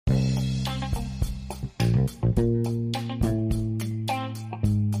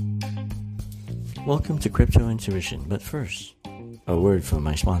Welcome to Crypto Intuition, but first, a word from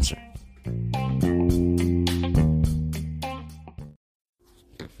my sponsor.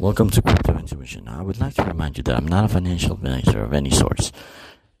 Welcome to Crypto Intuition. I would like to remind you that I'm not a financial advisor of any sorts.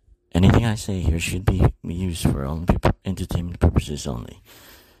 Anything I say here should be used for entertainment purposes only.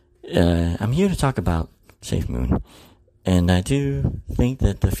 I'm here to talk about SafeMoon, and I do think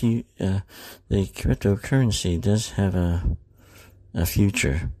that the cryptocurrency does have a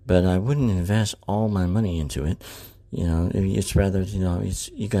future, but I wouldn't invest all my money into it. It's rather,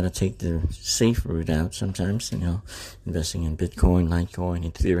 you gotta take the safe route out sometimes, investing in Bitcoin,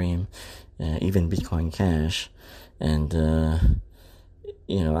 Litecoin, Ethereum, even Bitcoin Cash. And,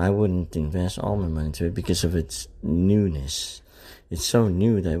 I wouldn't invest all my money into it because of its newness. It's so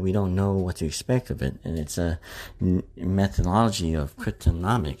new that we don't know what to expect of it. And it's a methodology of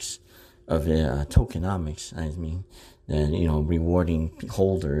cryptonomics, of tokenomics, that, rewarding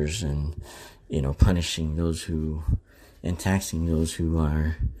holders and, punishing those and taxing those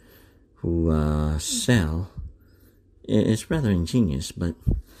who sell. It's rather ingenious, but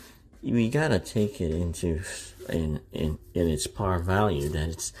we gotta take it into in its par value, that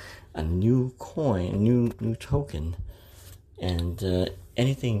it's a new coin, a new token, and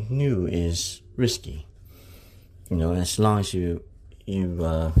anything new is risky. As long as you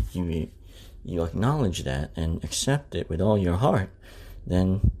acknowledge that and accept it with all your heart,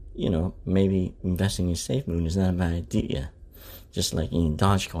 then maybe investing in SafeMoon is not a bad idea. Just like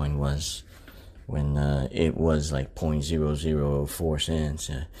Dogecoin was when it was like 0.004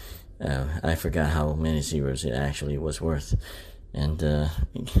 cents. I forgot how many zeros it actually was worth. And,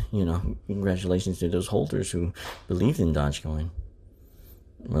 congratulations to those holders who believed in Dogecoin.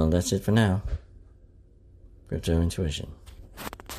 Well, that's it for now. Crypto Intuition.